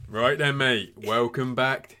Right then, mate. Welcome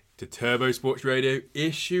back to Turbo Sports Radio,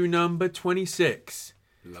 issue number 26.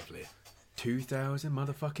 Lovely.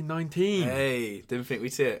 2019. Hey, didn't think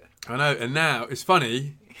we'd see it. I know, and now it's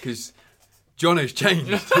funny because Jono's changed.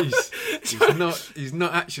 He's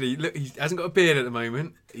not actually. Look, he hasn't got a beard at the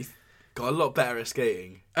moment. He's got a lot better at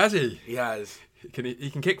skating. Has he? He has. He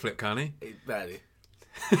can kickflip, can't he? Barely.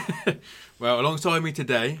 Well, alongside me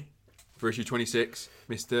today for issue 26,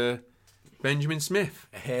 Mr. Benjamin Smith.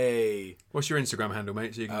 Hey. What's your Instagram handle,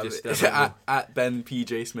 mate? So you can just at Ben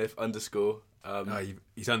PJ Smith _.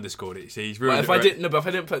 He's underscored it. See, he's ruined if it. I Right? didn't, but if I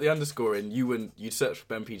didn't put the underscore in, you'd search for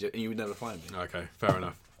Ben PJ and you would never find me. Okay, fair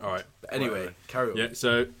enough. All right. But anyway, carry on. Yeah.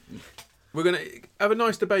 So we're gonna have a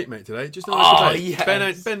nice debate, mate. Today, just a nice debate.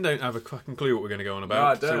 Yes. Ben don't have a fucking clue what we're gonna go on No,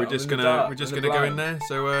 about. I don't. So we're just gonna go in there.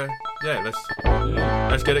 So yeah,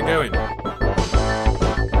 let's get it going.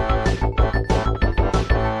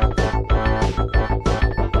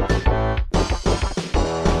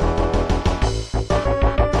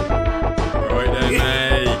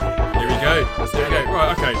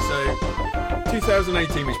 Right, okay, so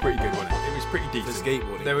 2018 was pretty good, wasn't it? It was pretty decent. For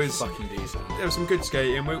skateboarding, there was fucking decent. There was some good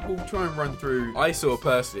skating. We'll try and run through. I saw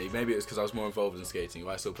personally, maybe it was because I was more involved in skating,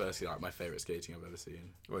 but I saw personally like my favourite skating I've ever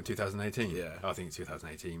seen. What, 2018? Yeah. I think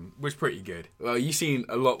 2018 was pretty good. Well, you've seen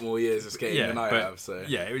a lot more years of skating than I have, so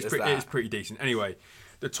yeah, it was pretty decent. Anyway,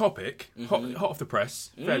 the topic, hot off the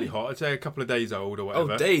press, fairly hot. I'd say a couple of days old or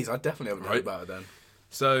whatever. Oh, days! I definitely haven't heard about it then.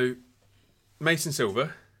 So, Mason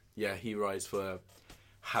Silver. Yeah, he rides for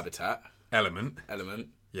Habitat. Element.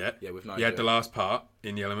 Yeah. Yeah, with Nigel. He had the last part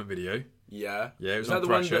in the Element video. Yeah. Yeah, it was that on the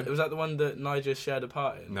Thrasher. one? Was that the one that Nigel shared a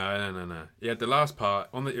part in? No. He had the last part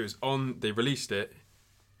they released it,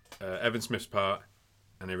 Evan Smith's part,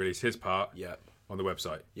 and they released his part. Yeah. On the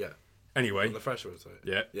website. Yeah. Anyway. On the Fresh website.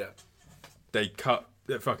 Yeah. Yeah. They cut.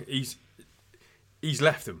 He's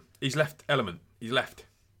left them. He's left Element. He's left.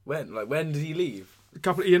 When? Like when did he leave?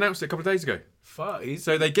 He announced it a couple of days ago. Fuck.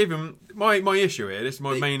 So they give him my issue here. This is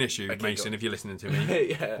my main issue, okay, Mason. If you're listening to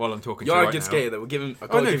me while I'm talking, you're to you a right good now. skater. Though. We'll give him.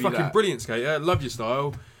 Fucking brilliant skater. Love your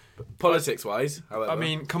style. Politics-wise, however, I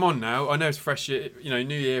mean, come on now. I know it's fresh,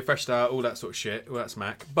 new year, fresh start, all that sort of shit, all that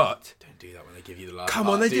smack. But don't do that when they give you the last. Come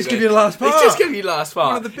part, on, they just give you the last part. They just give you the last part.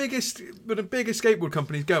 One of the biggest skateboard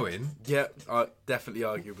companies going. Yeah, definitely,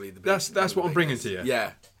 arguably the biggest. That's what I'm bringing to you.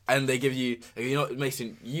 Yeah, and they give you.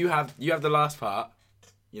 Mason, you have the last part.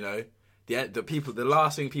 You know, the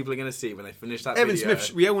last thing people are going to see when they finish that Evan video.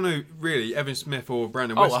 Smith, we all know, really, Evan Smith or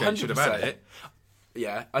Brandon Westgate should have had it.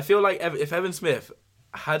 Yeah, I feel like if Evan Smith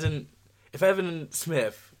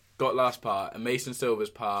got last part and Mason Silver's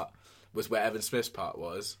part was where Evan Smith's part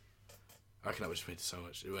was, I reckon that would have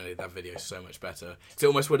made that video so much better. It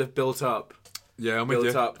almost would have built up. Yeah, I'm with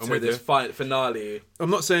you. Up to this finale. I'm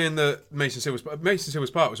not saying that Mason Silver's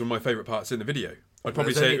part was one of my favourite parts in the video. I'd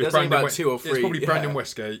probably say it was Brandon Westgate. 2 or 3. It's probably Brandon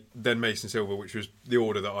Westgate, then Mason Silver, which was the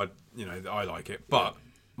order that I like it. But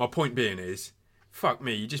my point being is, fuck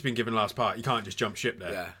me, you've just been given last part. You can't just jump ship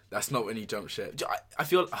there. Yeah, that's not when you jump ship. I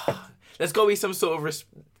feel there's got to be some sort of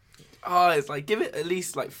it's like give it at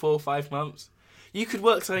least like 4 or 5 months. You could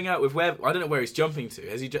work something out with where I don't know where he's jumping to.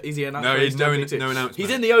 Is he announced? No, he's no announcement.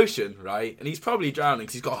 He's in the ocean, right? And he's probably drowning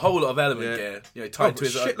because he's got a whole lot of Element gear, tied to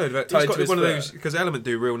his shitload of it. Tied he's got to his one foot. of those because Element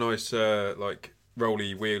do real nice like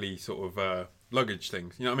rolly wheelie sort of luggage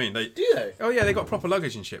things. You know what I mean? Do they? Oh yeah, they got proper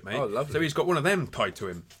luggage and shit, mate. Oh, lovely. So he's got one of them tied to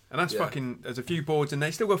him, and that's fucking. There's a few boards in there.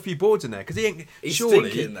 He's still got a few boards in there because he ain't. He's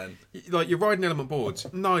surely, thinking then. Like you're riding Element boards,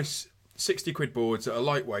 nice. 60 quid boards that are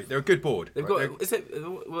lightweight. They're a good board. They've got.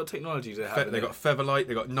 What technology do they have? They've got Featherlight.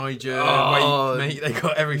 They've got Niger. Mate. They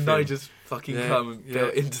got everything. Niger's fucking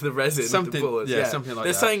built into the resin. Something. Of the boards. Yeah, something like that.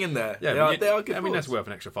 There's something in there. Yeah, they are good. I mean, boards. that's worth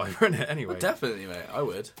an extra £5, isn't it? Anyway. Well, definitely, mate. I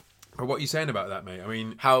would. But what are you saying about that, mate? I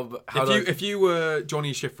mean, if you were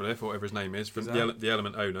Johnny Shiflett or whatever his name is from the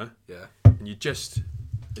Element owner, and you just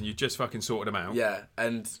fucking sorted him out,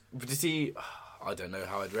 and to see. I don't know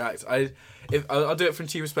how I'd react. I'll do it from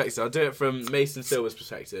 2 perspectives. I'll do it from Mason Silver's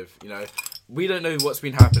perspective. We don't know what's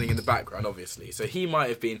been happening in the background, obviously. So there might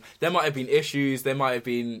have been issues. There might have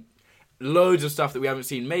been loads of stuff that we haven't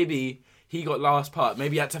seen. Maybe he got last part.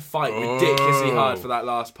 Maybe he had to fight ridiculously hard for that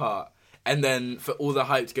last part, and then for all the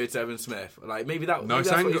hype to go to Evan Smith. Like maybe that.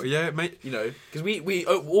 Nice angle, mate. Because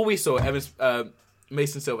all we saw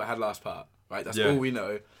Mason Silver had last part. Right, that's all we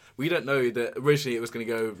know. We don't know that originally it was going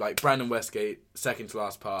to go like Brandon Westgate, second to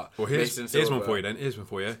last part. Well, here's one for you then. Here's one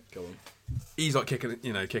for you. Go on. He's like kicking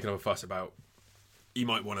up a fuss about he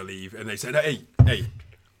might want to leave, and they said, hey, mate,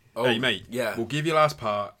 we'll give you last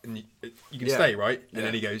part, and you can stay, right? And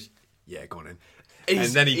then he goes, yeah, go on in. And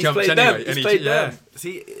then he jumps anyway. He's played them.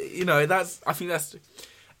 See, that's. I think that's.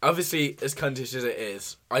 obviously, as cuntish as it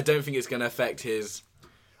is, I don't think it's going to affect his...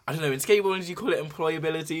 I don't know, in skateboarding, do you call it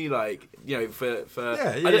employability? Like, you know, for I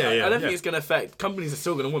don't think it's going to affect... Companies are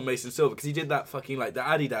still going to want Mason Silver, because he did that fucking, like, the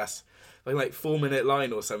Adidas, like 4-minute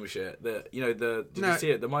line or some shit. Did you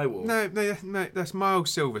see it? The My Wall? No, that's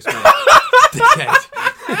Miles Silver, man. Dickhead.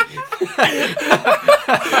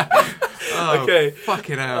 Oh, okay.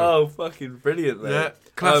 Fucking hell. Oh, fucking brilliant, mate. Yeah.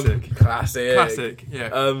 Classic. Classic.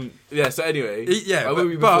 Yeah. So anyway.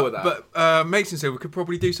 But Mason Silver could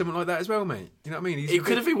probably do something like that as well, mate. You know what I mean? He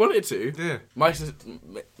could if he wanted to. Yeah.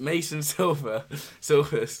 Mason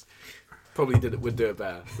Silvers probably would do it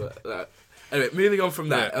better. But anyway, moving on from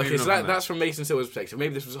that. Okay, so that's from Mason Silver's perspective.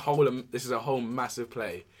 Maybe this is a whole massive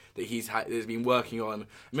play that he's been working on.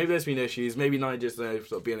 Maybe there's been issues. Maybe Nigel's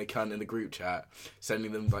sort of being a cunt in the group chat,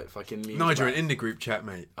 sending them like fucking memes. Nigel in the group chat,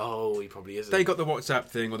 mate. Oh, he probably is. They got the WhatsApp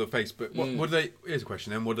thing or the Facebook. What do they? Here's a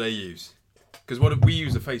question. Then what do they use? Because we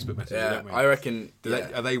use the Facebook Messenger, don't we? I reckon.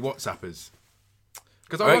 Are they WhatsAppers?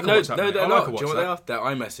 Because no, they're not. Do you know what they are? They're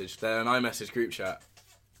iMessage. They're an iMessage group chat.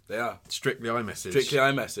 They are strictly iMessage. Strictly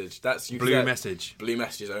iMessage. That's blue message. Blue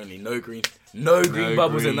messages only. No green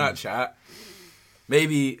bubbles in that chat.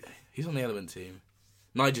 Maybe he's on the Element team.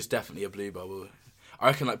 Nigel's definitely a blue bubble. I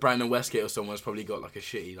reckon like Brandon Westgate or someone's probably got like a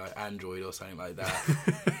shitty like Android or something like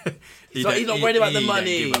that. he's not worried about the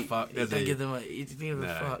money. He doesn't give the money. He doesn't give a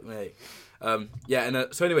fuck, mate.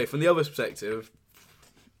 So anyway, from the other perspective,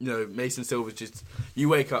 you know, Mason Silver's just... You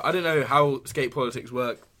wake up... I don't know how skate politics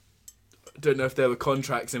work. I don't know if there were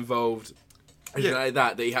contracts involved, anything like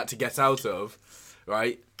that he had to get out of,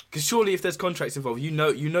 right? Because surely if there's contracts involved, you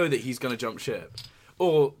know that he's going to jump ship.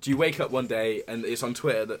 Or do you wake up one day and it's on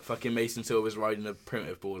Twitter that fucking Mason Silver's riding a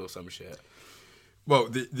primitive board or some shit? Well,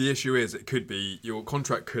 the issue is it could be your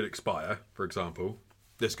contract could expire, for example.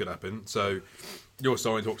 This could happen. So you're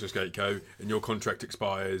signed to Oxford Skate Co. and your contract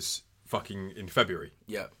expires fucking in February.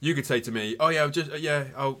 Yeah. You could say to me, "Oh yeah,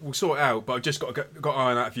 we'll sort it out, but I've just got to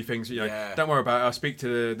iron out a few things. You know, don't worry about it. I'll speak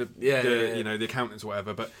to the you know, the accountants or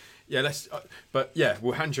whatever. But yeah,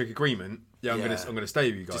 we'll handshake agreement. Yeah, I'm gonna stay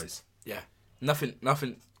with you guys. Nothing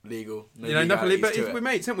legal. No, you know, nothing legal. But we're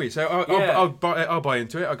mates, aren't we? So I'll buy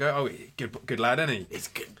into it. I'll go, oh, good lad, isn't he?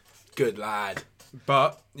 It's good lad.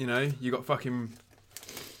 But you know, you got fucking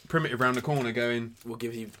Primitive round the corner going, we'll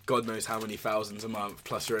give you God knows how many thousands a month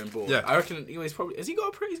plus your own board. Yeah. I reckon he's probably... He's got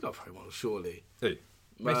a pro model, surely. Who?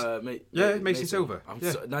 Mason Silver.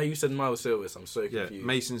 Now you said Miles Silver, so I'm so confused. Yeah,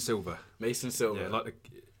 Mason Silver. Yeah,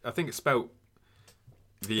 I think it's spelt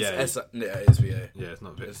VA. It is VA. Yeah, it's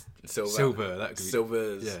not it's Silver. Silver. That could be,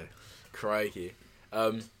 Silver's. Yeah. Crikey.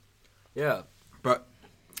 Yeah. But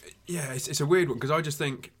yeah, it's a weird one because I just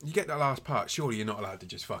think you get that last part. Surely you're not allowed to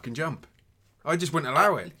just fucking jump. I just wouldn't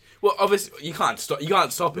allow it. Well, obviously you can't stop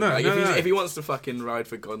him. No, if he wants to fucking ride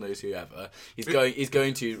for God knows whoever, he's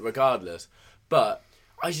going to regardless. But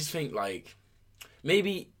I just think like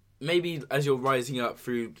maybe as you're rising up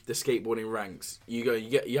through the skateboarding ranks,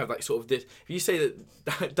 you have like sort of this. If you say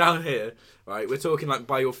that down here, right, we're talking like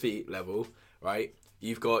by your feet level, right.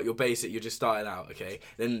 You've got your basic, you're just starting out, okay?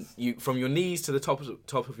 Then you from your knees to the top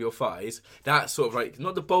of your thighs, that's sort of like,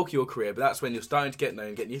 not the bulk of your career, but that's when you're starting to get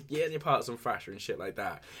known, getting your parts on Thrasher and shit like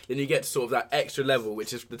that. Then you get to sort of that extra level,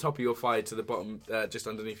 which is the top of your thigh to the bottom, just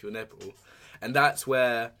underneath your nipple. And that's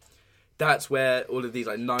where all of these,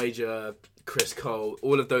 like Niger, Chris Cole,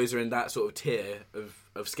 all of those are in that sort of tier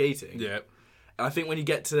of skating. Yeah. And I think when you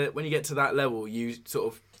get to that level, you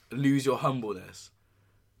sort of lose your humbleness.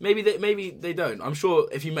 Maybe they don't. I'm sure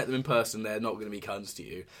if you met them in person, they're not going to be cunts to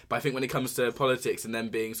you. But I think when it comes to politics and them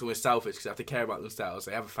being sort of selfish because they have to care about themselves,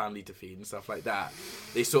 they have a family to feed and stuff like that.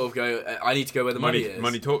 They sort of go, I need to go where the money is.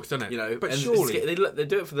 Money talks, doesn't it? You know, but surely they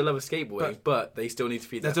do it for the love of skateboarding, but they still need to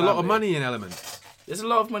feed. There's their a family. lot of money in Element. There's a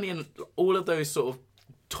lot of money in all of those sort of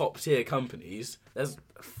top tier companies. There's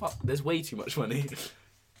way too much money.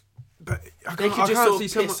 But I can't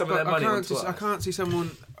see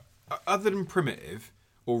someone other than Primitive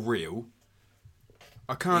or Real.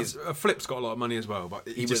 I can't. Flip's got a lot of money as well, but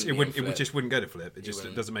it just wouldn't go to Flip.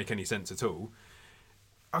 It doesn't make any sense at all.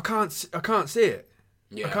 I can't see it.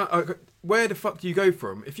 Yeah. Where the fuck do you go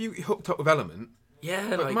from if you hooked up with Element?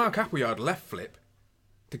 Yeah. Like Mark Appleyard left Flip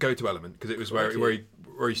to go to Element because it was where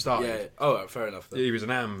he started. Yeah. Oh, fair enough. Then. He was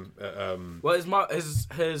an AM. Well,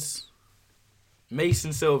 has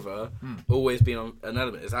Mason Silver always been on an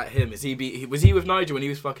Element? Is that him? Was he with Nigel when he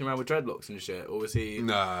was fucking around with dreadlocks and shit, or was he?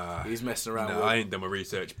 Nah, he's messing around. I ain't done my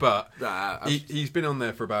research, but he's been on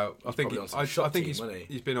there for about. I think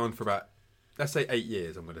he's been on for about, let's say 8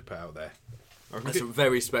 years. I'm going to put out there. That's a very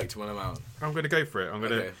respectable amount. I'm going to go for it. I'm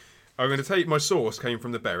going to take my source came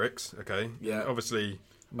from the Berrics. Okay. Yeah. And obviously,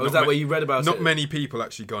 Oh, was that where you read about it? Not many people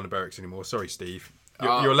actually go on the barracks anymore. Sorry, Steve.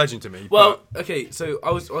 You're a legend to me. Well, okay, so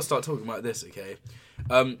I'll start talking about this, okay?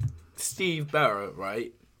 Steve Barrett,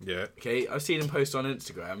 right? Yeah. Okay, I've seen him post on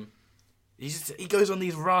Instagram. He goes on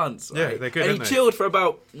these rants, right? Yeah, they're good, and he chilled for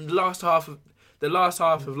about the last half of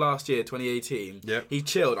last year, 2018. Yeah. He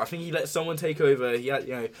chilled. I think he let someone take over. He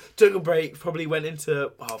had, took a break, probably went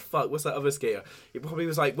into, what's that other skater? He probably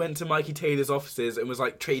was went to Mikey Taylor's offices and was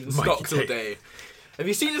trading stocks all day. Have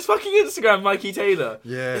you seen his fucking Instagram, Mikey Taylor?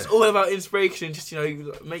 Yeah. It's all about inspiration, just,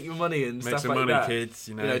 make your money and stuff like that. Make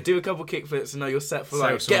some money, kids, do a couple kickflips and you're set for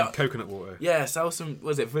sell some coconut water. Yeah, sell some,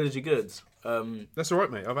 Villager Goods. That's alright,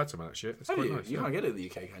 mate. I've had some of that shit. It's quite nice. You can't get it in the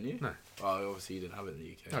UK, can you? No. Oh, obviously you didn't have it in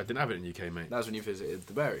the UK. No, I didn't have it in the UK, mate. That was when you visited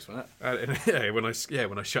the barracks, wasn't it? When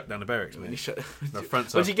I shut down the barracks, mate.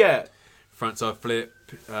 What'd you get? Front side flip,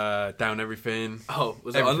 down everything. Oh,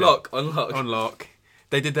 was it unlock? Unlock.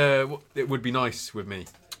 They did it would be nice with me.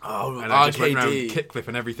 Oh, and I just went around kickflip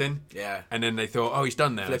and everything. Yeah. And then they thought, oh, he's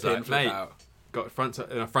done now. Flip in, flip out. Got front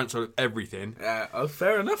side of everything. Yeah. Oh,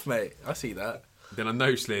 fair enough, mate. I see that. Then I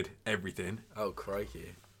no slid everything. Oh,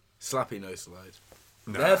 crikey. Slappy no slide.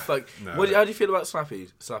 No. They're no. How do you feel about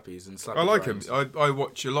slappies and slappy? I like grinds? them. I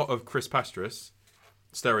watch a lot of Chris Pastras,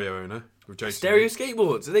 stereo owner with Jason. Stereo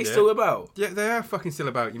skateboards. Are they still about? Yeah, they are fucking still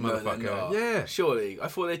about, you motherfucker. Yeah. Surely. I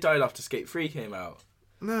thought they died after Skate 3 came out.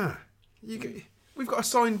 Nah. We've got a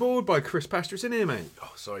signed board by Chris Pastras in here, mate.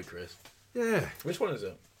 Oh, sorry, Chris. Yeah. Which one is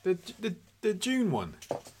it? The June one.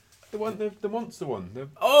 The one, the monster one.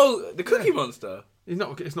 The Cookie Monster.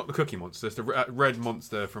 It's not the Cookie Monster. It's the red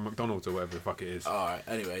monster from McDonald's or whatever the fuck it is. All right.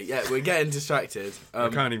 Anyway, yeah, we're getting distracted. I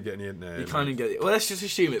can't even get any in there. You can't even get it. Well, let's just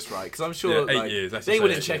assume it's right, because I'm sure 8 years. They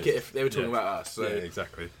wouldn't check it if they were talking about us. So. Yeah,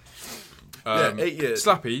 exactly. 8 years.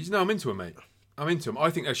 Slappies. No, I'm into them, mate. I'm into them.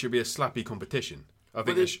 I think there should be a Slappy competition. I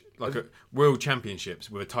think there's a world championships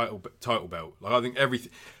with a title belt. I think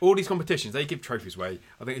all these competitions, they give trophies away.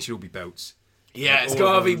 I think it should all be belts. Yeah, it's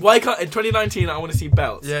gotta be. Why can't in 2019? I want to see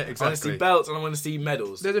belts. Yeah, exactly. I want to see belts and I want to see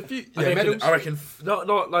medals. There's a few. Medals. I reckon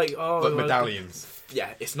not like medallions.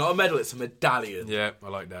 Yeah, it's not a medal. It's a medallion. Yeah, I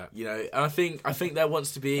like that. And I think there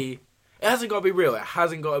wants to be. It hasn't got to be real. It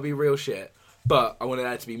hasn't got to be real shit. But I want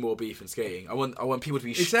there to be more beef and skating. I want people to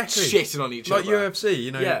be shitting on each other. Like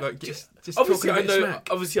UFC, just obviously I know. smack.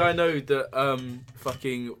 Obviously I know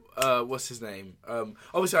that what's his name?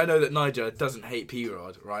 Obviously I know that Niger doesn't hate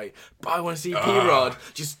P-Rod, right? But I want to see P-Rod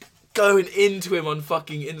just going into him on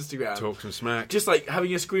fucking Instagram. Talk some smack. Just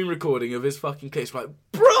having a screen recording of his fucking clips,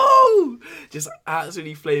 bro! Just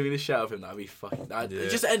absolutely flaming the shit out of him. That'd be fucking...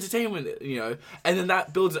 Just entertainment, And then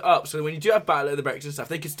that builds it up. So when you do have Battle at the Barracks and stuff,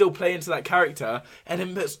 they can still play into that character. And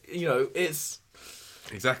then, it's...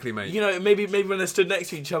 Exactly, mate. Maybe when they're stood next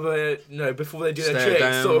to each other, before they do their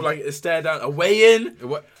tricks, sort of like a stare down, a weigh in.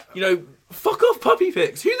 What? Fuck off puppy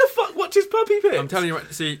pics. Who the fuck watches puppy pics? I'm telling you,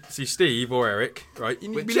 right, see Steve or Eric, right? You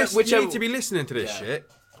need to be listening to this shit.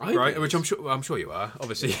 Right, which I'm sure you are.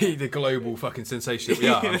 Obviously, the global fucking sensation that we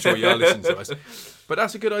are. I'm sure you are listening to us. But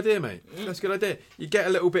that's a good idea, mate. That's a good idea. You get a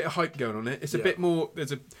little bit of hype going on it. It's a bit more.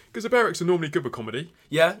 Because the barracks are normally good with comedy.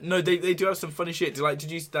 Yeah, no, they do have some funny shit.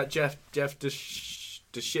 Did you see that Jeff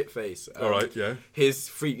the shit face? All right, yeah. His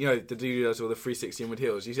the dude who does all the 360 with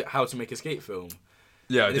heels. You said how to make a skate film.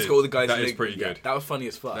 Yeah, and it's got all the guys. That is pretty good. That was funny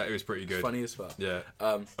as fuck. That was pretty good. Funny as fuck. Yeah.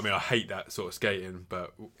 I mean, I hate that sort of skating,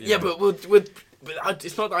 but but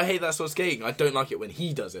it's not that I hate that sort of skating. I don't like it when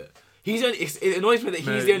he does it. It annoys me that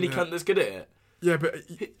he's the only cunt that's good at it. Yeah, but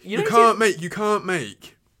you can't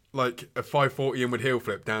make like a 540 inward heel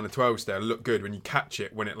flip down a 12 stair look good when you catch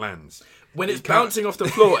it when it lands. When it's bouncing off the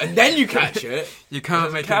floor and then you catch it, you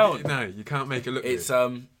can't make it. No, you can't make it look good. It's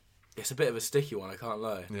a bit of a sticky one. I can't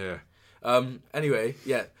lie. Yeah. Anyway,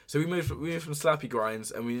 yeah. So we moved from slappy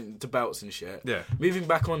grinds and we to belts and shit. Yeah. Moving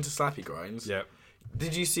back on to slappy grinds. Yeah.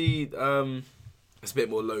 Did you see? It's a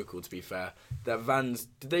bit more local, to be fair. That Vans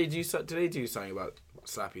did they do something about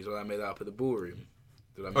slappies? Or I made that up at the ballroom.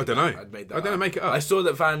 I don't know. I'd made that. I don't know. Make it up. I saw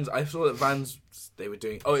that Vans. They were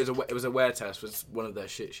doing. Oh, it was a wear test. Was one of their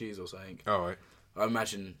shit shoes or something. Oh right. I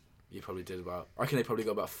imagine you probably did about. I reckon they probably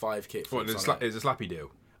got about 5 kickflips. What? It's a slappy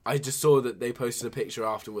deal. I just saw that they posted a picture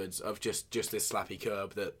afterwards of just this slappy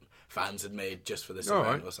curb that fans had made just for this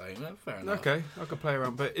event or something. No, fair enough. Okay, I could play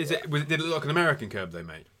around. But did it look like an American curb they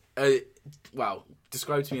made? Well,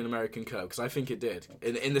 describe to me an American curb because I think it did.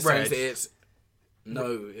 In the sense that it's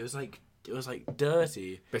it was like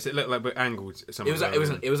dirty. But it looked like but angled.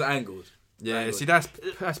 It was angled. Yeah, angled. see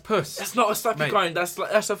that's puss. That's not a slappy grind.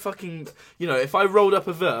 That's a fucking. If I rolled up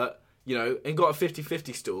a vert. And got a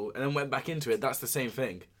 50-50 stool and then went back into it, that's the same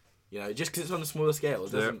thing. Just because it's on a smaller scale,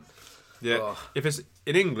 it doesn't... Yeah. If it's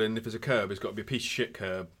in England, if it's a curb, it's got to be a piece of shit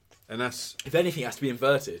curb. And that's... If anything, it has to be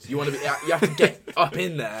inverted. You have to get up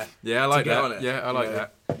in there. Yeah, I like that. Yeah, I like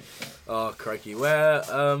that. Oh, crikey. Where,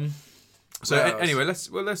 So anyway, let's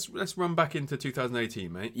run back into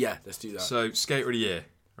 2018, mate. Yeah, let's do that. So Skater of the Year.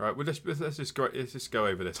 All right, well, let's just go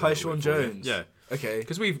over this. Tyshawn Jones. Yeah. Okay.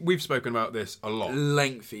 Because we've spoken about this a lot.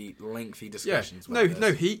 Lengthy discussions. Yeah.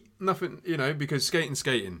 No heat, nothing. You know, because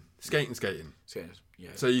skating. Yeah.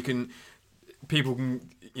 So people can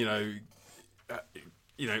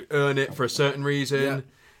earn it for a certain reason,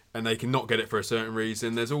 and they can not get it for a certain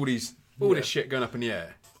reason. There's all this shit going up in the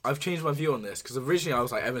air. I've changed my view on this because originally I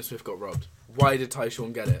was like, Evan Smith got robbed. Why did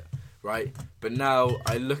Tyshawn get it? Right, but now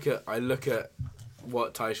I look at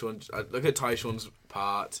Tyshawn's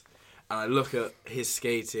part, and I look at his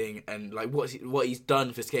skating and like what he's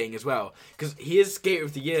done for skating as well. Because he is Skater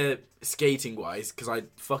of the Year skating wise, because I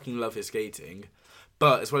fucking love his skating.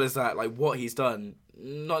 But as well as that, like what he's done,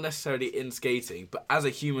 not necessarily in skating, but as a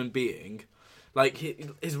human being. Like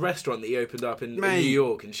his restaurant that he opened up in New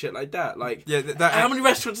York and shit like that. Like, how many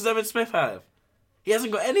restaurants does Evan Smith have? He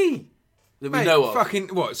hasn't got any that we know of.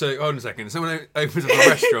 Fucking what? So hold on a second. Someone opens up a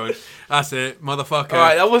restaurant. That's it, motherfucker. All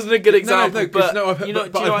right, that wasn't a good example. Do you know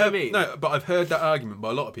what I mean? No, but I've heard that argument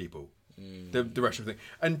by a lot of people. The restaurant thing,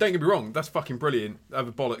 and don't get me wrong, that's fucking brilliant. Have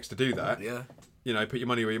the bollocks to do that. Yeah. You know, put your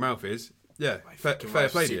money where your mouth is. Yeah, fair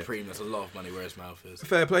play to you. Supreme, there's a lot of money where his mouth is.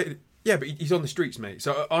 Fair play. Yeah, but he's on the streets, mate.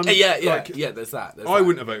 So I'm there's that. I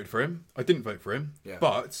wouldn't have voted for him. I didn't vote for him. Yeah.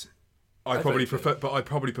 But I probably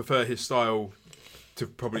prefer his style to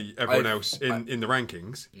probably everyone else in the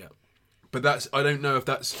rankings. Yeah. But I don't know if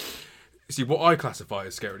that's... See, what I classify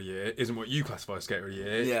as Skater of the Year isn't what you classify as Skater of the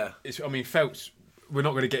Year. Yeah. Phelps... We're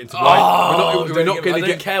not going to get into why. I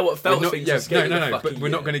don't care what Phelps thinks. No. But we're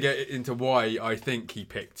not going to get into why I think he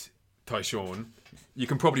picked Tyshawn. You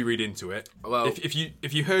can probably read into it. Well, if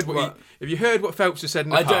you heard what Phelps has said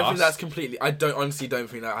in the past, I don't think that's completely. I honestly don't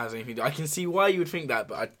think that has anything to do. I can see why you would think that,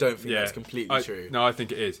 but I don't think that's completely true. No, I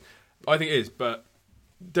think it is. But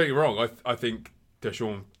don't get me wrong. I think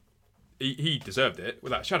Tyshawn, he deserved it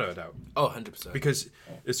without a shadow of a doubt. Oh, 100%. Because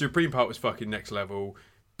the Supreme part was fucking next level.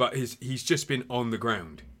 But he's just been on the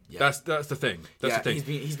ground. Yeah. That's the thing. That's the thing.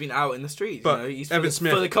 He's been out in the streets. But he's for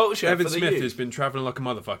the culture. Evan Smith has been travelling like a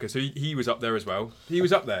motherfucker, so he was up there as well. He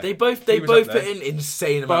was up there. They both put in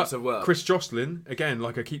insane amounts of work. Chris Jocelyn, again,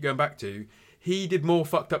 like I keep going back to, he did more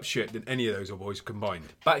fucked up shit than any of those boys combined.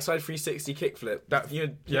 Backside 360 kickflip.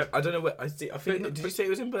 I don't know where. I think. Did you say it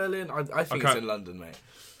was in Berlin? I think it's in London, mate.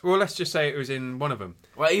 Well, let's just say it was in one of them.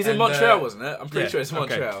 Well, he's in Montreal, wasn't it? I'm pretty sure it's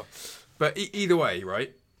Montreal. Okay. But either way,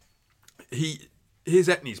 right? His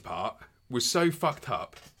Etnies part was so fucked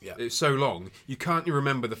up. Yeah. It's so long. You can't even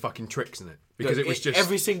remember the fucking tricks in it because it was just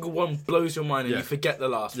every single one blows your mind and you forget the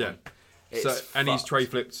last one. And he's tray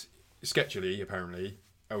flipped sketchily apparently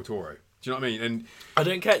El Toro. Do you know what I mean? And I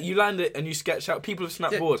don't care. You land it and you sketch out. People have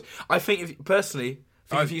snapped boards. I think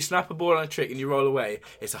if you snap a board on a trick and you roll away,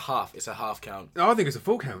 it's a half. It's a half count. No, I think it's a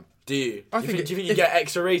full count. Do you? Do you think you get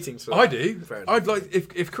extra ratings for that? I do. I'd like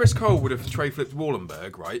if Chris Cole would have tray flipped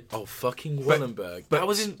Wallenberg, right? Oh, fucking Wallenberg! That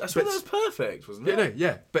was perfect, wasn't it?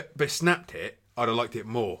 Yeah. But snapped it. I'd have liked it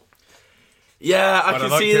more. Yeah, I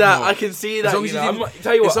can see that. I can see that. As long as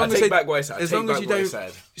tell you what, I take back what I said. As long as you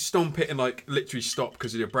don't stomp it and like literally stop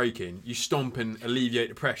because you're braking, you stomp and alleviate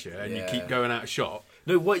the pressure, and you keep going out of shot.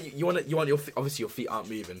 No, what you want your obviously your feet aren't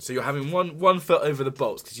moving, so you're having one foot over the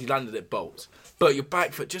bolts because you landed it bolts, but your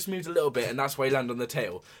back foot just moved a little bit, and that's why you land on the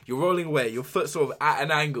tail. You're rolling away, your foot sort of at an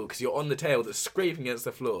angle because you're on the tail that's scraping against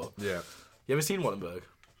the floor. Yeah. You ever seen Wallenberg?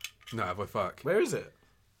 No, have I fuck? Where is it?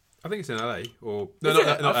 I think it's in LA or no, not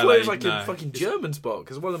I thought LA. It was like a fucking German spot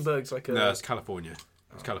because Wallenberg's like a. No, it's California.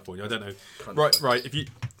 It's California. I don't know. Right.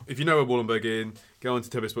 If you know where Wallenberg is, go on to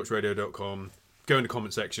turbosportsradio.com. Go in the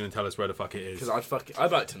comment section and tell us where the fuck it is. Because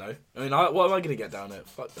I'd like to know. I mean, what am I going to get down it?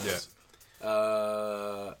 Fuck this.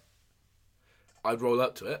 Yeah. I'd roll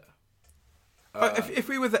up to it. If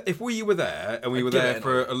we were there and we were there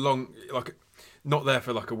for a long, like, not there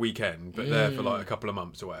for like a weekend, but there for like a couple of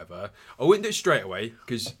months or whatever, I wouldn't do it straight away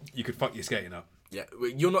because you could fuck your skating up. Yeah,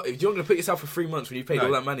 you're not going to put yourself for 3 months when you paid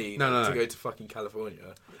all that money to go to fucking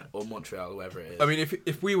California or Montreal or wherever it is. I mean,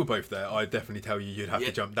 if we were both there, I'd definitely tell you you'd have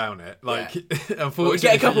to jump down it. Like, unfortunately, we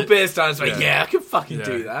get a couple of beers down. It's like, I can fucking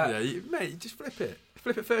do that. Yeah, mate, just flip it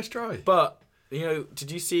first try. But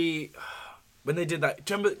did you see when they did that?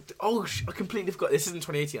 Do you remember? Oh, I completely forgot. This isn't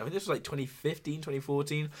 2018. I think this was like 2015,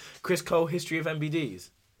 2014. Chris Cole, History of MBDs.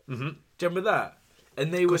 Mm-hmm. Do you remember that?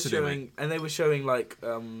 And they were showing like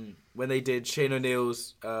when they did Shane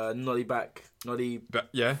O'Neill's noddy back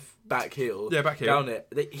heel down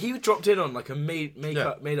it. He dropped in on like a made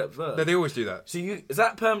up verb. No, they always do that. So is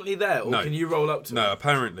that permanently there, or can you roll up to it? No,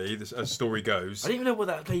 apparently, as story goes, I don't even know what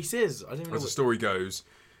that place is. As the story goes,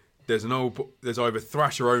 there's either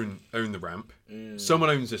Thrasher own the ramp, someone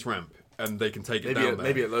owns this ramp, and they can take it down there.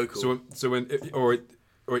 Maybe a local. So when or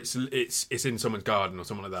it's in someone's garden or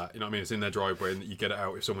something like that. You know what I mean? It's in their driveway, and you get it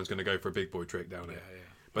out if someone's going to go for a big boy trick down it. Yeah.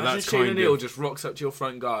 But imagine that's Shane O'Neill just rocks up to your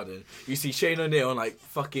front garden. You see Shane O'Neill and like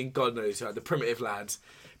fucking God knows like the primitive lads.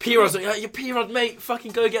 P-Rod's like, "Your P-Rod, mate,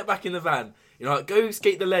 fucking go get back in the van. You know, like, go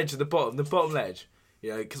skate the ledge at the bottom ledge.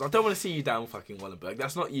 You know, because I don't want to see you down fucking Wallenberg.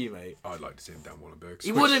 That's not you, mate. I'd like to see him down Wallenberg.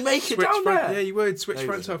 He wouldn't make it down there. Yeah, he would. Switch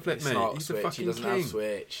front side flip, mate. He's a fucking He doesn't king. have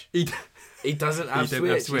switch. He doesn't have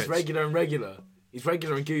switch. He's regular and regular. He's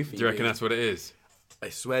regular and goofy. Do you reckon that's what it is? I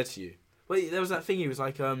swear to you. Wait, there was that thing. He was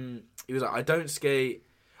like, I don't skate.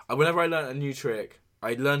 Whenever I learnt a new trick,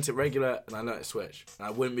 I learnt it regular and I learnt it switch. And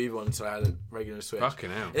I wouldn't move on until I had a regular switch. Fucking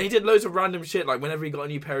hell. And he did loads of random shit. Like whenever he got a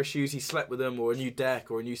new pair of shoes, he slept with them, or a new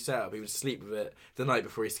deck, or a new setup. He would sleep with it the night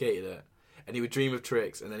before he skated it. And he would dream of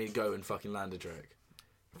tricks, and then he'd go and fucking land a trick.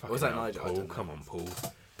 What was that, Nigel? Paul, come on, Paul.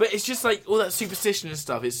 But it's just like all that superstition and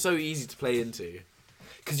stuff. It's so easy to play into.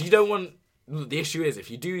 Because you don't want... The issue is,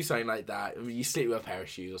 if you do something like that, you sleep with a pair of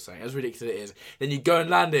shoes or something, as ridiculous it is, then you go and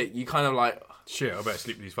land it, you kind of like... Shit, I better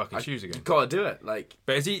sleep with these fucking shoes again. You gotta do it, like...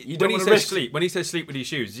 But is he... You when don't he says sleep, when he says sleep with these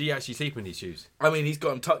shoes, is he actually sleeping with these shoes? I mean, he's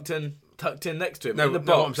got them tucked in next to him, no, in the box.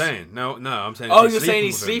 No, what I'm saying. No, I'm saying... Oh, you're saying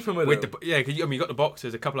he's sleeping with them? Yeah, because you got the box,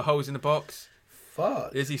 there's a couple of holes in the box.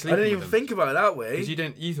 Fuck. Is he sleeping I didn't even think about it that way.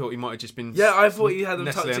 Because you thought he might have just been... Yeah, I thought he had them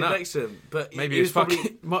tucked in next to him. But maybe he was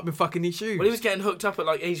fucking... might have been fucking these shoes. Well, he was getting hooked up at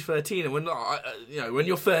like age 13, and when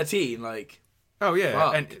you're 13, like... Oh,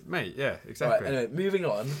 yeah. And, mate, yeah, exactly. Right, anyway, moving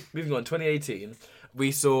on, 2018,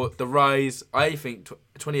 we saw the rise, I think,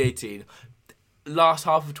 2018... Last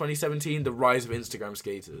half of 2017, the rise of Instagram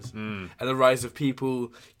skaters. And the rise of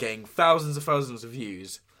people getting thousands of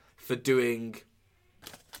views for doing...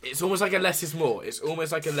 It's almost like a less is more. It's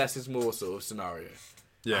almost like a less is more sort of scenario.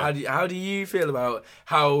 Yeah. How do you feel about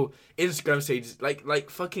how Instagram stages, like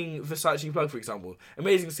fucking Versace Plug, for example,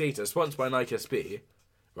 amazing skater, sponsored by Nike SB,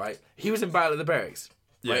 right? He was in Battle at the Barracks.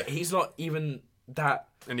 Right? Yeah. He's not even that...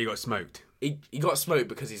 And he got smoked. He got smoked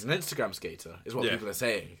because he's an Instagram skater, is what people are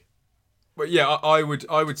saying. But yeah, I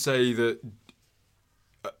would say that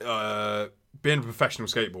being a professional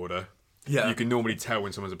skateboarder, you can normally tell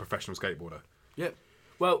when someone's a professional skateboarder. Yeah.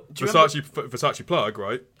 Well, Versace Plug,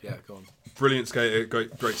 right? Yeah, go on. Brilliant skater,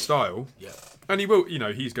 great style. Yeah. And he will,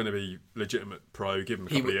 he's going to be legitimate pro, give him a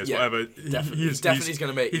couple of years, whatever. Definitely. He's definitely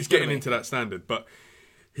going to make... He's getting into that standard, but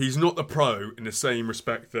he's not the pro in the same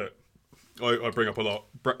respect that I bring up a lot,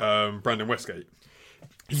 Brandon Westgate.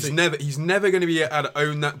 He's never going to be able to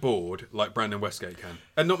own that board like Brandon Westgate can.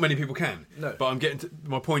 And not many people can. No. But I'm getting to...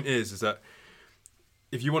 My point is that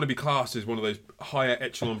if you want to be classed as one of those higher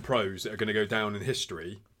echelon pros that are going to go down in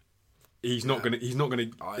history, it's not going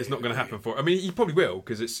to happen for... I mean, he probably will,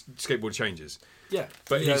 because skateboard changes. Yeah.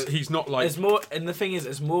 But he's not like... And the thing is,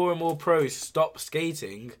 as more and more pros stop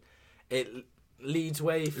skating, it leads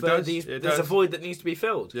way further. There's a void that needs to be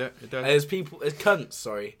filled. Yeah, it does. As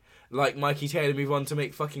cunts, like Mikey Taylor move on to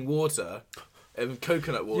make fucking water,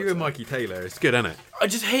 coconut water. You and Mikey Taylor, it's good, isn't it? I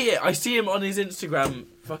just hate it. I see him on his Instagram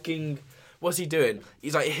fucking... What's he doing?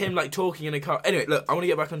 He's like him talking in a car. Anyway, look, I want to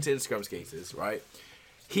get back onto Instagram skaters, right?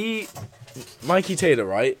 Mikey Taylor,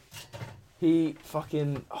 right? He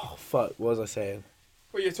fucking... Oh, fuck. What was I saying?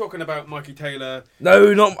 Well, you're talking about Mikey Taylor...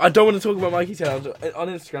 No, I don't want to talk about Mikey Taylor on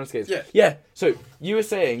Instagram skaters. Yeah. Yeah, so you were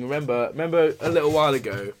saying, remember a little while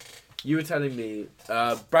ago, you were telling me,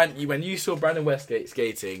 when you saw Brandon Westgate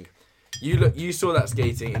skating, you saw that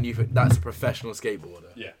skating and you thought, that's a professional skateboarder.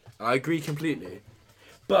 Yeah. And I agree completely.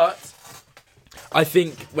 But... I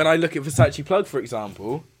think when I look at Versace Plug, for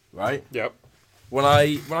example, right? Yep. When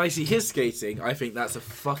I see his skating, I think that's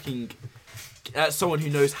that's someone who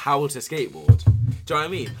knows how to skateboard. Do you know what I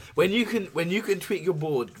mean? When you can tweak your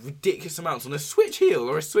board ridiculous amounts on a switch heel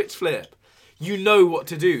or a switch flip, you know what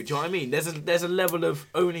to do. Do you know what I mean? There's a level of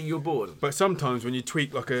owning your board. But sometimes when you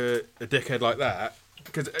tweak like a dickhead like that,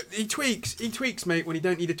 because he tweaks, mate, when he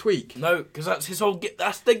don't need a tweak. No, because that's his whole...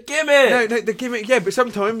 That's the gimmick! No, the gimmick, yeah, but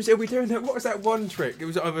sometimes he'll be doing that... What was that one trick? It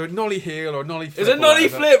was either a nollie heel or a nollie flip. It was a nollie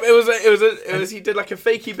flip! It was he did like a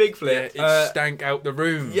fakey big flip. Yeah, it stank out the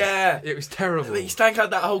room. Yeah. It was terrible. He stank out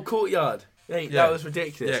that whole courtyard. Yeah. That was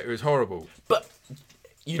ridiculous. Yeah, it was horrible. But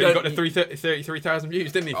You got the 33,000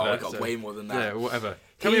 views, didn't he? For I got way more than that. Yeah, whatever.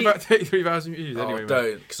 Tell me about 33,000 views. Anyway,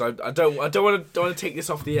 don't, because I don't want to take this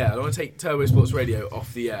off the air. I don't want to take Turbo Sports Radio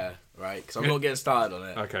off the air, right? Because I'm not getting started on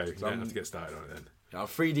it. Okay, I have to get started on it then. I'm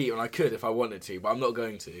 3D and I could if I wanted to, but I'm not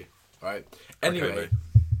going to. Right. Anyway,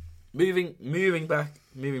 okay,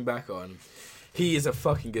 moving back on. He is a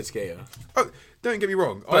fucking good skater. Oh, don't get me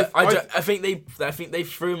wrong. But I think they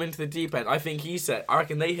threw him into the deep end. I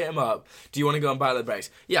reckon they hit him up. Do you want to go and battle the barracks?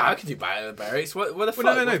 Yeah, I can do battle the barracks. What the fuck?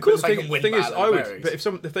 No. Of course I can win thing is, battle the barracks.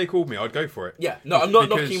 But if they called me, I'd go for it. Yeah, no, I'm not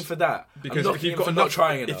knocking for that. Because if you've got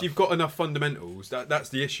if you've got enough fundamentals, that's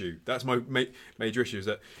the issue. That's my major issue. Is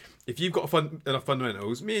that if you've got enough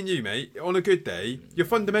fundamentals, me and you, mate, on a good day, your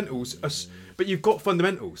fundamentals are. But you've got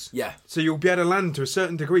fundamentals. Yeah. So you'll be able to land to a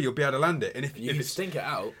certain degree. You'll be able to land it, and if you stink it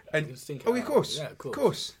out, of course, yeah, of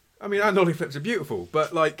course. I mean, our nollie flips are beautiful,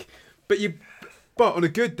 but on a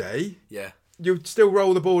good day, yeah, you'd still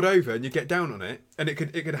roll the board over and you get down on it, and it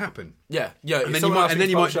could happen. Yeah. And then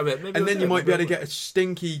you might be able to get a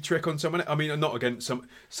stinky trick on someone. I mean, not against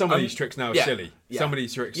some of these tricks now are silly. Yeah. Some of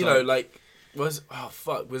these tricks, was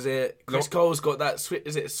it Chris Cole's got that switch?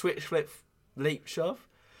 Is it a switch flip, leap shove?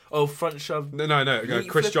 Oh, front shove. No.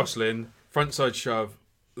 Chris Jocelyn, front side shove,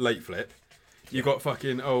 late flip. You got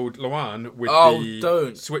fucking old Luan with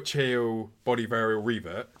the switch heel, body varial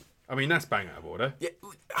revert. I mean, that's bang out of order. Yeah.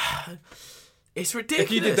 It's ridiculous.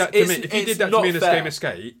 If you did that to me in a game of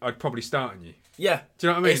skate, I'd probably start on you. Yeah. Do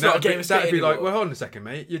you know what I mean? It's not a game of skate that'd be anymore. like, well, hold on a second,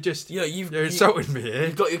 mate. You're you're insulting me here.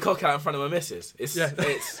 You've got your cock out in front of my missus. It's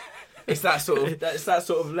that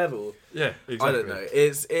sort of level. Yeah, exactly. I don't know.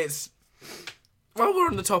 It's. While we're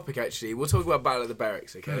on the topic, actually, we'll talk about Battle of the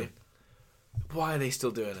Barracks, okay? Why are they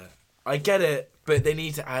still doing it? I get it, but they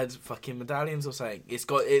need to add fucking medallions or something. It's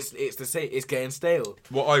getting stale.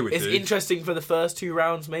 What I would do... It's interesting for the first 2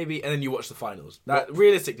 rounds, maybe, and then you watch the finals.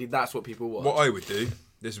 Realistically, that's what people watch. What I would do...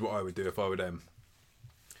 This is what I would do if I were them.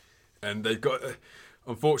 And they've got...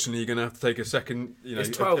 Unfortunately, you're going to have to take a second... it's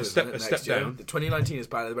 12, a step down. 2019 is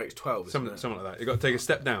Battle of the Barracks 12, something like that. You've got to take a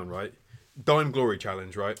step down, right? Dime Glory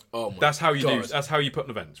Challenge, right? Oh my That's how you God. do. That's how you put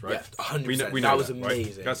an event, right? Yeah, 100%. We know that was that,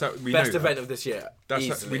 amazing. Right? That's how we Best know event that. of this year.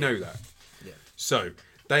 We know that. Yeah. So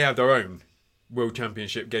they have their own World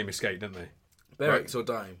Championship game of skate, don't they? Barracks or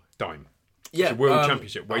Dime? Dime. Yeah. It's a World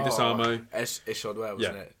Championship. Wade DeSamo. Ishod,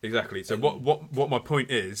 wasn't it? Exactly. So what my point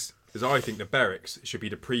is I think the Barracks should be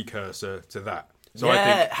the precursor to that. So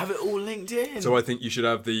have it all linked in. So I think you should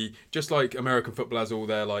have just like American football has all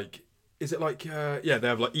their like. Is it like they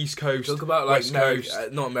have like East Coast, talk about like West Coast,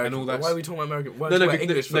 not American. And all that. Why are we talking about American?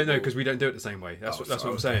 English football. No, because we don't do it the same way. That's what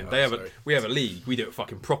I'm saying. We have a league. We do it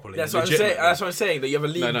fucking properly. That's what I'm saying. That's what I'm saying. That you have a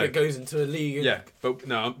league that goes into a league. Yeah, but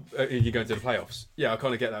no, you go into the playoffs. Yeah, I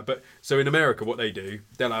kind of get that. But so in America, what they do,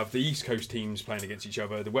 they'll have the East Coast teams playing against each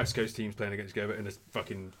other, the West Coast teams playing against each other, and the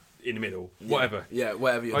fucking in the middle, whatever. Yeah,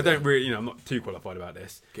 whatever. I don't really, I'm not too qualified about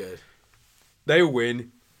this. Good. They all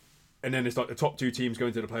win. And then it's like the top 2 teams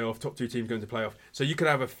going to the playoff, top 2 teams going to the playoff. So you could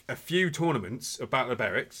have a few tournaments of Battle of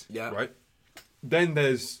Barracks, right? Then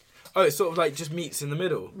there's... Oh, it's sort of like just meets in the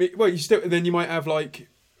middle. Well, then you might have like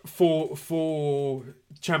four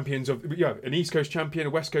champions of... an East Coast champion, a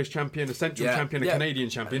West Coast champion, a Central champion, a Canadian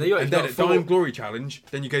champion. And then at Dime Glory Challenge,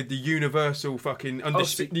 then you get the universal fucking...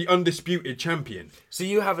 the undisputed champion. So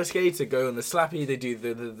you have a skater go on the slappy, they do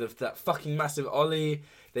that fucking massive ollie...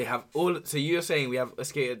 They have all. So you're saying we have a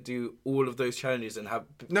skater do all of those challenges and have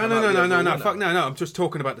no. Fuck no. I'm just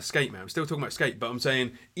talking about the skate, man. I'm still talking about skate, but I'm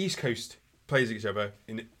saying East Coast plays each other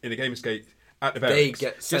in a game of skate at the barracks. They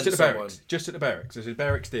get sent just at the barracks. There's a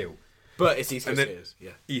barracks deal. But it's East Coast skaters.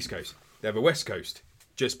 Yeah. East Coast. They have a West Coast,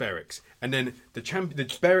 just barracks, and then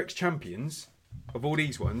the barracks champions of all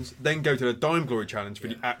these ones then go to the Dime Glory Challenge for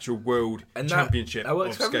the actual world championship that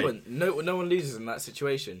works of for skate. Everyone. No one loses in that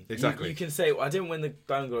situation. Exactly. You can say, well, I didn't win the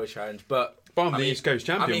Dime Glory Challenge, but I'm the East Coast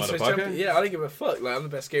champion, motherfucker. Yeah, I don't give a fuck. Like, I'm the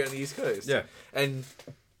best skater on the East Coast. Yeah. And,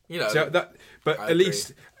 you know. So but at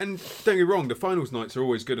least, and don't get me wrong, the finals nights are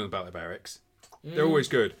always good on the Battle of Barracks. They're always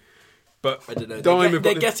good. But I don't know.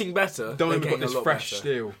 They're getting better. Dime have got this fresh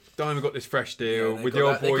deal. Dime have got this fresh deal with the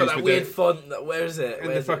old boys. They've got that weird font. Where is it?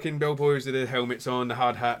 And the fucking bellboys with the helmets on, the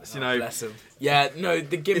hard hats, Bless them. Yeah, no,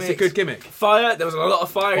 the gimmick. It's a good gimmick. Fire. There was a lot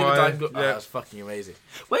of fire in the Dime Glory. That was fucking amazing.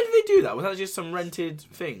 Where did they do that? Was that just some rented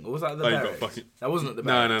thing? Or was that the Barracks? That wasn't at the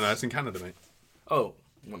Barracks. No. It's in Canada, mate. Oh,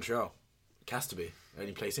 Montreal. It has to be.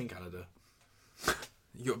 Only place in Canada.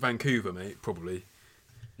 You got Vancouver, mate, probably.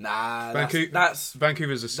 Nah, that's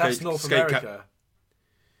Vancouver's a skate. That's North America.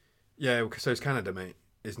 Yeah, so it's Canada, mate.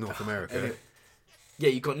 It's North America. Anyway. Yeah,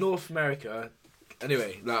 you got North America.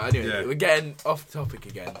 Anyway, we're getting off the topic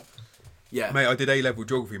again. Yeah, mate, I did A-level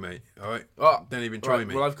geography, mate. All right, don't even try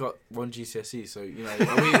me. Well, I've got 1 GCSE, so you know,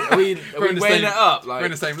 are we weighing it up? Like, we're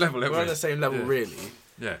on the same level. We're on the same level, really.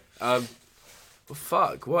 Yeah. Well,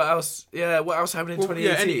 fuck. What else? Yeah. What else happened in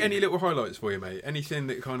 2018? Yeah. Any little highlights for you, mate? Anything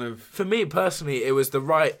that kind of... For me personally, it was the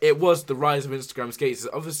rise of Instagram skates.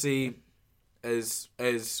 Obviously, as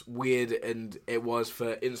weird and it was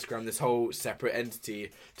for Instagram, this whole separate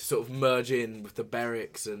entity to sort of merge in with the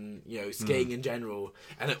Berrics and, you know, skating in general,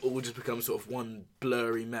 and it all just becomes sort of one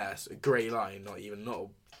blurry mess, a grey line,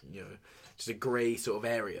 just a grey sort of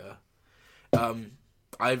area.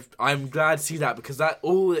 I'm glad to see that, because that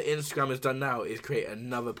all that Instagram has done now is create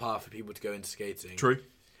another path for people to go into skating. True.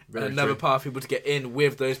 And another path for people to get in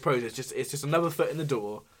with those pros. It's just another foot in the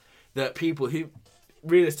door that people who,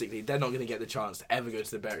 realistically, they're not going to get the chance to ever go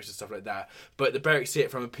to the Berrics and stuff like that. But the Berrics see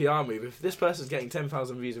it from a PR move. If this person's getting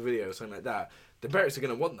 10,000 views a video or something like that, the Berrics are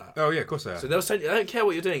going to want that. Oh, yeah, of course they are. So they'll send you, they don't care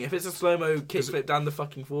what you're doing. If it's a slow-mo kickflip down the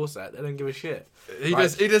fucking four-set, they don't give a shit. He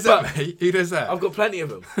does that, mate. He does that. I've got plenty of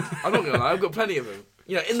them. I'm not going to lie. I've got plenty of them.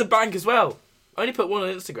 You know, in the bank as well. I only put one on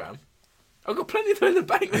Instagram. I've got plenty of them in the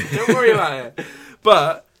bank. Don't worry about it.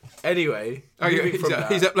 But... anyway,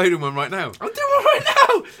 he's uploading one right now. I'm doing one right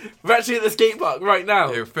now. We're actually at the skate park right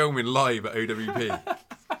now. Yeah, we're filming live at OWP.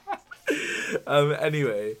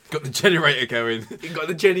 Anyway, got the generator going. You got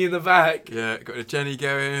the Jenny in the back. Yeah, got the Jenny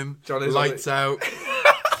going. Jono's lights out.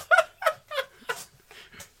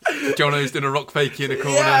 Jono's doing a rock fakie in the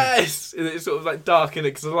corner. Yes, it's sort of like dark in it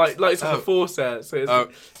because the lights on the foreset, so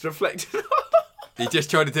it's reflecting. He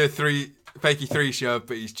just tried to do a fakie three shove,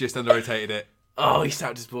 but he's just under rotated it. Oh, he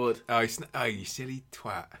snapped his board. Oh, you silly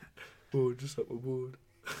twat. Oh, just up my board.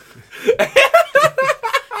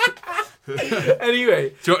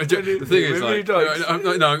 Anyway. The thing is, like,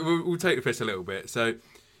 we'll take the piss a little bit. So,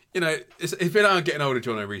 you know, it's been getting older,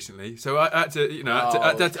 Jono, recently. So I had to, you know,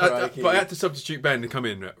 but I had to substitute Ben to come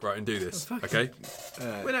in, right, and do this. Okay?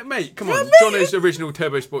 Well, no, mate, come on. Jono's original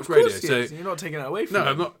Turbo Sports Radio. So you're not taking that away from him.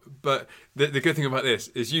 No, I'm not. But the good thing about this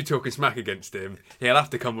is you talking smack against him, he'll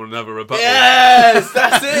have to come on another rebuttal. Yes,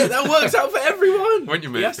 that's it. That works out for everyone. Won't you,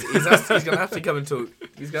 mate? Yes, he's going to have to come and talk.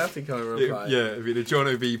 He's going to have to come and reply. Yeah, it'd be the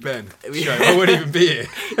Jono v Ben show. I wouldn't even be here.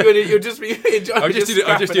 You'll just be... I'll just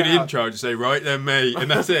do the intro and just say, right then, mate,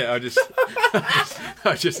 and that's it. I'll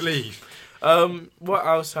just leave. What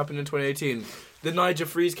else happened in 2018? The Niger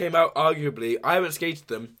Freeze came out, arguably. I haven't skated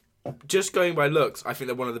them. Just going by looks, I think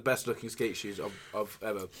they're one of the best looking skate shoes of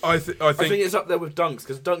ever. I think it's up there with Dunks,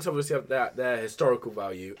 because Dunks obviously have their historical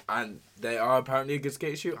value, and they are apparently a good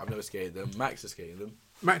skate shoe. I've never skated them. Max has skated them.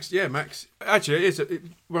 Max. Actually,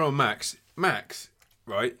 we're on Max. Max,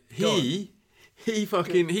 right? He's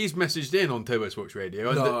messaged in on Turbo Sports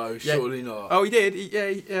Radio. No, surely not. Oh, he did.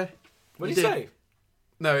 Yeah. What did he say?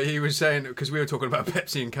 No, he was saying, because we were talking about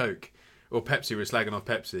Pepsi and Coke. Or Pepsi was slagging off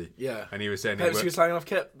Pepsi. Yeah. And he was saying... Pepsi was slagging off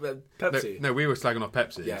Pepsi? No, we were slagging off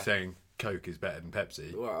Pepsi, saying Coke is better than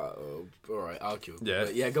Pepsi. Well, all right, argue. Yeah.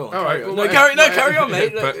 But yeah, go on. All right. On. Carry on,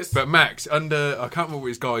 mate. But Max, I can't remember what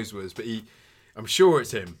his guys was, but I'm sure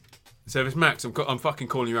it's him. So if it's Max, I'm fucking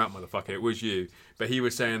calling you out, motherfucker. It was you. But he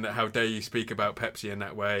was saying that how dare you speak about Pepsi in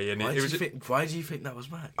that way. And why do you think that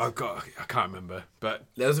was Max? I can't remember. But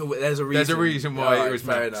there's a reason. There's a reason why it was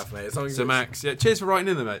fair Max. Enough, mate. So Max, cheers for writing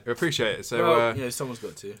in there, mate. I appreciate it. So someone's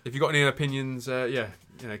got to. If you got any opinions,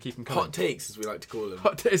 keep them coming. Hot takes, as we like to call them.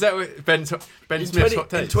 Is that what Ben Smith's hot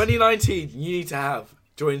takes? In 2019, you need to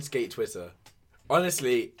join Skate Twitter.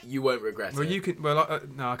 Honestly, you won't regret it. Well, you can. Well,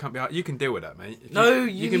 no, I can't be. You can deal with that, mate.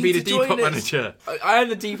 You can be the Depop manager. I am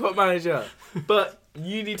the Depop manager, but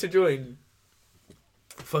you need to join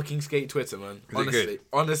fucking Skate Twitter, man.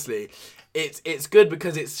 Honestly, it's good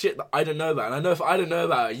because it's shit that I don't know about, and I know if I don't know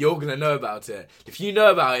about it, you're gonna know about it. If you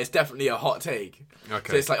know about it, it's definitely a hot take.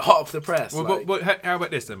 Okay. So it's like hot off the press. Well, how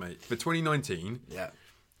about this then, mate? For 2019,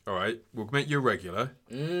 all right, we'll make you a regular,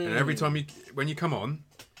 and every time when you come on.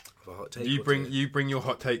 You bring your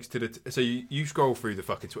hot takes to the so you scroll through the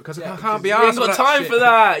fucking Twitter because I can't be arsed. You ain't got time for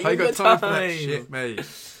that. I got time for that shit, mate.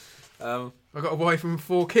 I got a wife and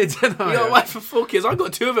 4 kids, haven't I? You got a wife and 4 kids. I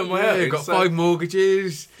got 2 of them. I got 5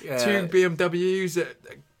 mortgages, 2 BMWs.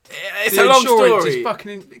 It's a long story. It's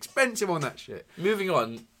fucking expensive on that shit. Moving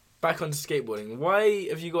on, back onto skateboarding. Why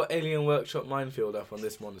have you got Alien Workshop Minefield up on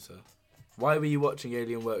this monitor? Why were you watching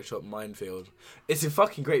Alien Workshop Minefield? It's a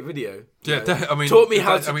fucking great video. Yeah, I mean, taught me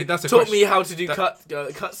how to do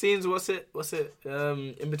cut scenes. What's it?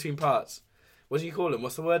 In between parts. What do you call them?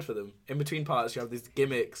 What's the word for them? In between parts, you have these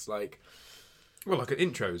gimmicks like. Well, like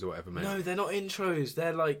intros or whatever, mate. No, they're not intros.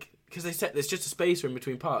 They're like because they set there's just a spacer in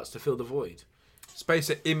between parts to fill the void. Space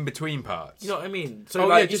it in between parts. You know what I mean? So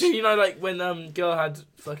like, you know, like when girl had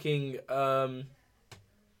fucking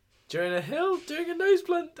Jonah Hill doing a nose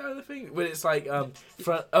blunt down the thing when it's like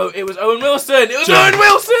front. Oh, it was Owen Wilson. It was Owen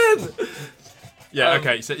Wilson. Yeah.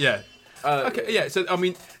 Okay. So yeah. Okay. Yeah. So I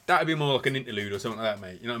mean, that'd be more like an interlude or something like that,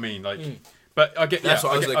 mate. You know what I mean? Like. But I get that's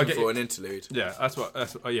what I was looking for, an interlude. Yeah, that's what.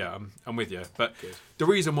 Yeah, I'm with you. But the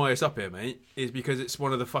reason why it's up here, mate, is because it's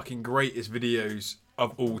one of the fucking greatest videos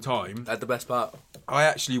of all time. That's the best part. I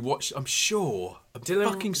actually watched. I'm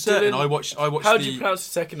fucking certain. I watched. How do you pronounce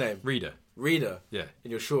his second name? Reader. Yeah.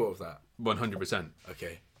 And you're sure of that? 100%.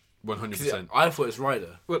 Okay. 100%. I thought it was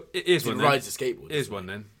Ryder. Well, it is one. He rides a skateboard. It is one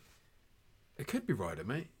then. It could be Ryder,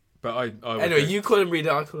 mate. But I anyway, you call him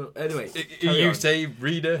Reader, I call him... Anyway, you say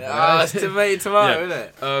Reader. It's tomato, isn't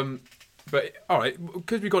it? But, alright,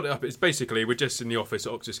 because we got it up, it's basically, we're just in the office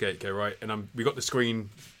at Oxford Skate Co, right? And we got the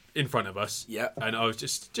screen in front of us. Yeah. And I was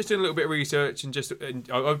just doing a little bit of research and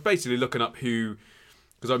I was basically looking up who...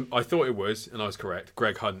 Because I thought it was, and I was correct,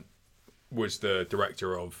 Greg Hunt was the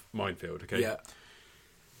director of Minefield, okay? Yeah.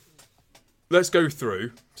 Let's go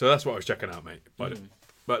through. So that's what I was checking out, mate.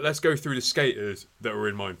 But let's go through the skaters that were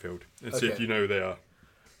in Minefield and see if you know who they are.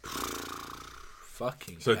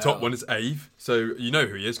 Fucking So hell. top one is Ave. So you know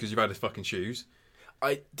who he is because you've had his fucking shoes.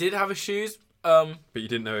 I did have his shoes. But you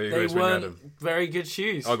didn't know who he was when you had them. Very good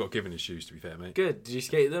shoes. I got given his shoes, to be fair, mate. Good. Did you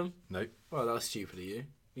skate them? No. Well, that was stupid of you.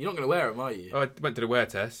 You're not going to wear them, are you? I went to the wear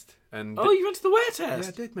test. And you went to the wear test? Yeah,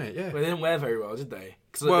 I did, mate, yeah. Well, they didn't wear very well, did they?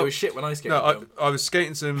 Because they were shit when I skated them. I was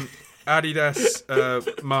skating some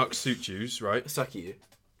Adidas Mark suit shoes, right? Suck at you.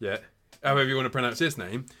 Yeah. However you want to pronounce his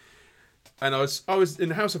name. And I was in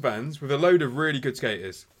the House of Vans with a load of really good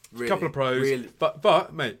skaters. Really? A couple of pros. Really?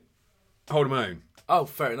 But, mate, hold my own. Oh,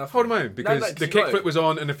 fair enough. Hold my own, because the kickflip was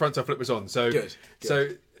on and the frontside flip was on. So, Good. So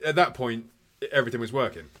at that point, everything was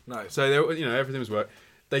working. Nice. So, everything was working.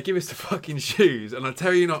 They give us the fucking shoes, and I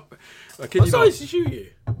tell you not... What size did you shoe you?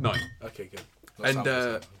 9. Okay, good.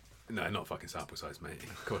 No, not fucking sample size, mate.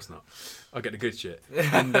 Of course not. I get the good shit.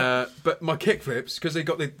 And but my kickflips, because I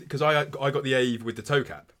got the Ave with the toe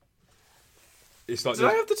cap. It's like Did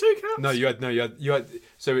I have the toe caps? No, you had.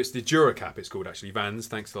 So it's the Duracap. It's called actually Vans.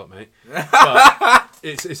 Thanks a lot, mate. But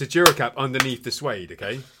it's a Duracap underneath the suede,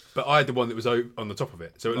 okay. But I had the one that was on the top of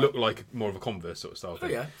it, so it looked like more of a Converse sort of style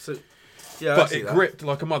thing. Oh yeah. So yeah, but it gripped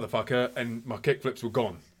like a motherfucker, and my kickflips were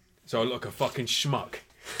gone. So I look like a fucking schmuck.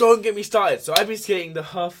 Don't get me started. So I've been skating the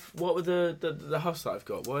Huff. What were the Huffs that I've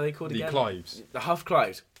got? What are they called again? The Clives. The Huff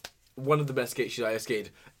Clives. One of the best skate shoes I ever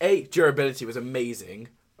skated. A, durability was amazing,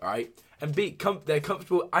 right? And B, they're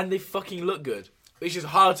comfortable and they fucking look good. Which is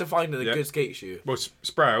hard to find in a good skate shoe. Well,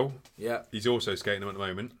 Sproul, he's also skating them at the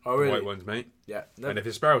moment. Oh, really? The white ones, mate. Yeah. No. And if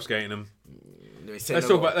it's Sproul skating them, let's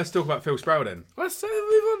talk about Phil Sproul then. Let's move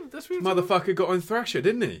on. Motherfucker got on Thrasher,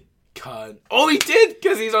 didn't he? Cunt. Oh, he did,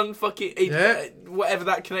 because he's on fucking whatever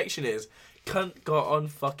that connection is. Cunt got on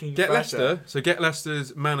fucking Get Thrasher. Leicester. So get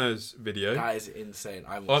Leicester's Manners video. That is insane.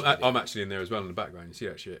 I'm actually in there as well in the background. You see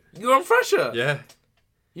that shit? You're on Thrasher? Yeah.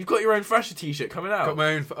 You've got your own Thrasher t-shirt coming out. Got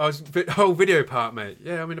my own. Whole video part, mate.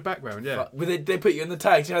 Yeah, I'm in the background. Yeah. But they put you in the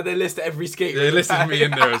tags. You know they list every skate. They listed me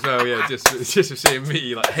in there as well. Yeah, just for seeing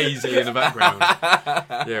me like hazy in the background.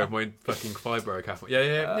 Yeah, with my fucking fibro cap.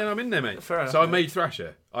 Yeah. I'm in there, mate. Fair enough, so I made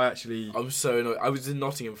Thrasher. I'm so annoyed. I was in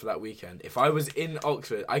Nottingham for that weekend. If I was in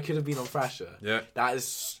Oxford, I could have been on Thrasher. Yeah. That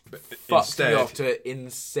is fucked me off to an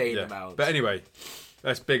insane amount. But anyway.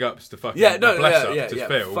 That's big ups to fucking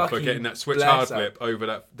Phil for getting that switch hard flip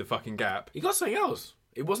over the fucking gap. He got something else.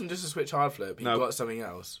 It wasn't just a switch hard flip. He got something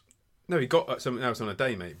else. No, he got something else on a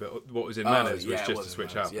day, mate. But what was in Manners was just a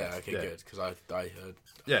switch hard flip. Yeah, okay, good. Because I heard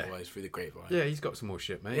otherwise through the grapevine. Yeah, he's got some more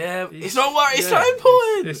shit, mate. Yeah, it's not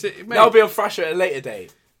important. That'll be on Thrasher at a later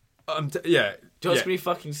date. Just be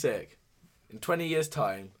fucking sick. In 20 years'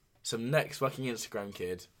 time, some next fucking Instagram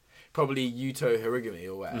kid... Probably Yuto Hirigami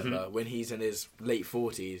or whatever, when he's in his late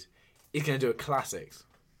 40s, he's going to do a classics.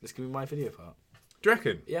 This can be my video part. Do you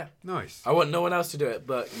reckon? Yeah. Nice. I want no one else to do it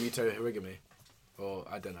but Yuto Hirigami. Or,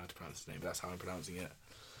 I don't know how to pronounce his name, but that's how I'm pronouncing it.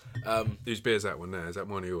 Whose beer's that one there? Is that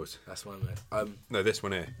one of yours? That's mine, mate. No, this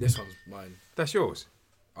one here. This one's mine. That's yours?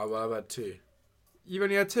 I've had 2. You've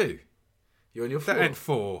only had 2? You're on your 4? That had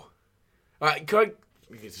 4. Alright, can I...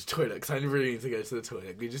 We can just toilet, because I really need to go to the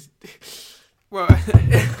toilet. We just... Well,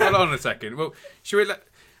 hold on a second. Well, should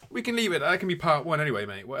we can leave it. That can be part 1 anyway,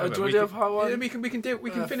 mate. Whatever. Do you want to do part 1? Yeah, we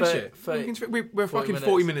can finish it. We're fucking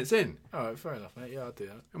 40 minutes in. Alright, fair enough, mate. Yeah, I'll do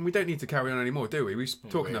that. And we don't need to carry on anymore, do we? We've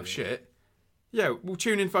talked enough shit. Yeah, we'll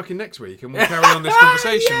tune in fucking next week and we'll carry on this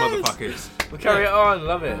conversation, motherfuckers. We'll carry it on.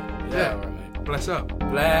 Love it. Yeah. All right, mate. Bless up.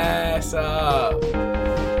 Bless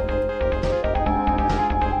up.